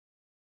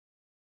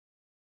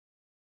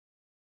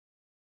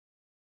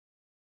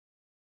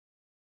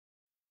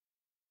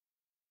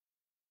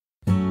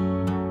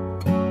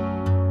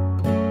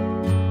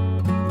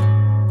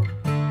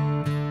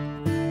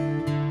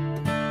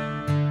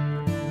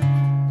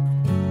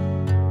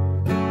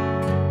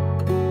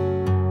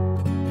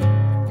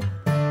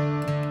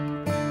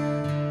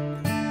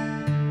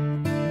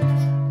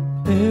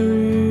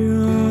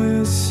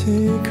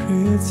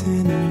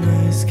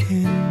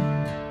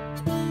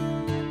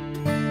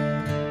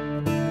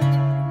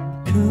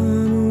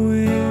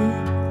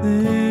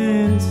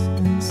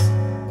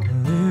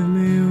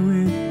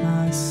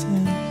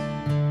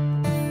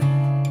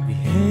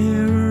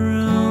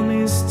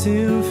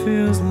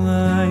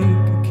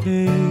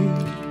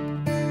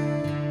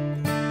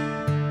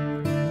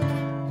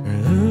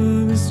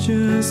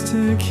just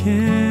a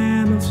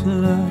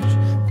camouflage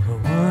for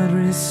what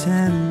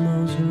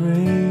resembles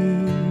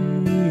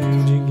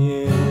rage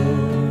again.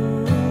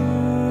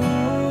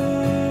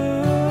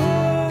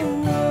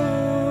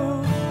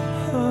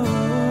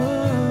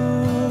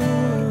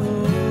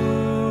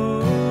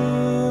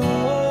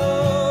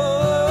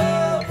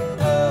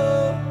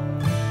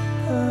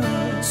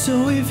 So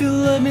if you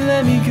let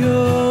me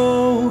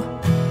go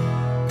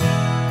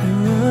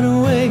and run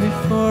away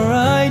before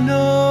I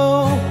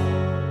know.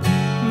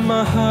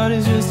 My heart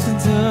is just a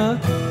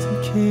dog to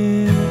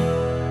kill.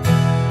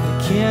 I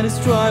can't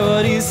destroy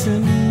what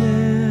isn't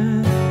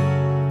there.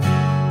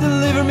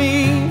 Deliver me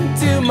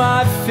to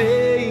my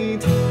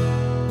fate.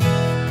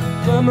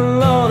 If I'm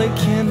alone, I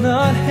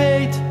cannot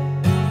hate.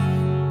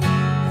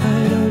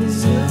 I don't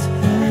deserve to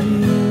have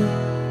you.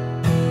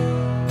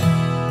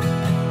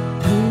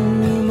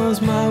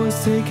 My was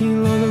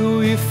taking long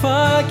ago. If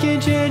I can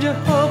change, I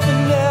hope I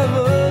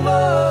never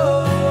know.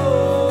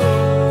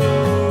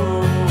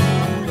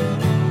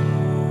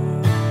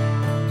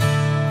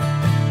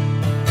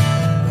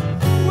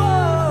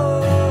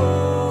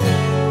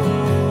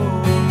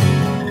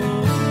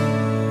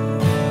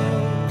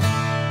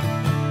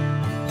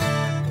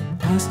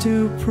 I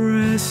still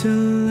press your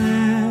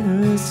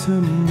letters to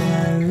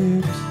my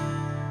lips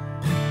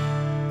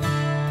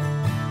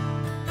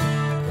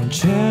and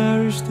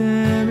cherish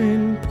them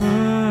in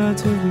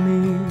parts of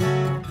me.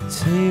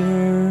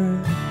 Savor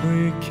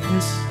every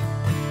kiss.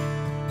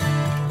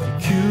 I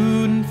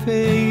couldn't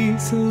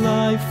face a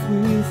life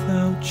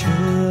without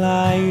your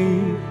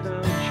light.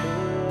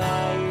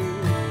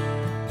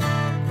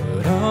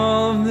 But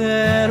all of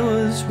that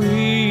was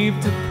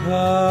ripped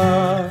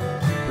apart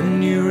when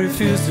you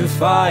refused to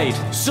fight.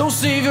 So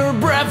save your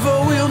breath,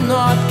 I will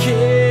not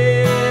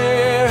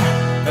care.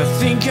 I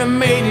think I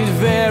made it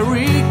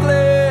very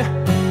clear.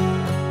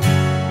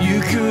 You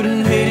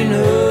couldn't hate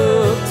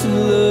enough to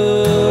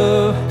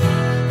love.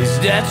 Is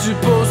that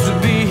supposed to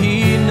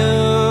be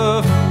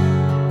enough?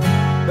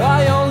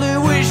 I only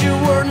wish you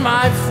weren't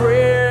my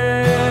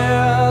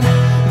friend.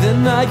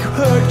 Then I could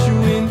hurt you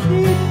in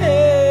the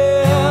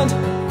end.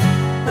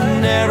 I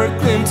never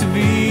claimed to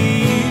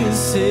be a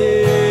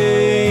saint.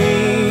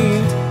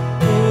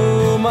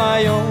 Oh,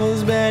 my own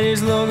was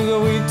banished long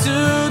ago into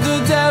the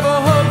devil.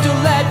 Hope to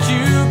let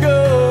you go.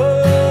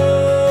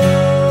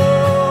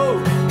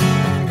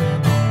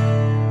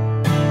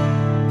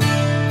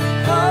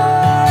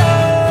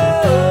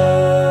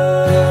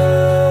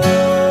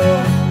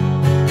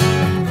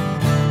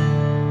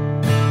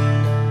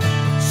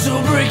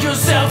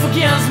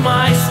 Against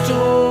my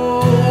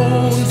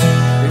stones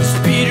and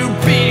speed your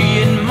pity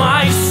in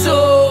my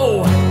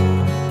soul.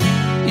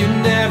 You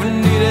never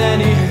needed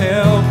any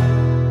help.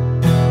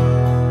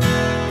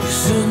 You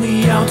sold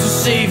me out to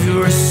save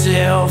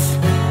yourself,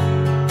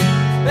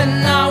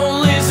 and I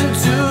won't listen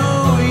to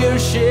your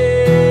shame.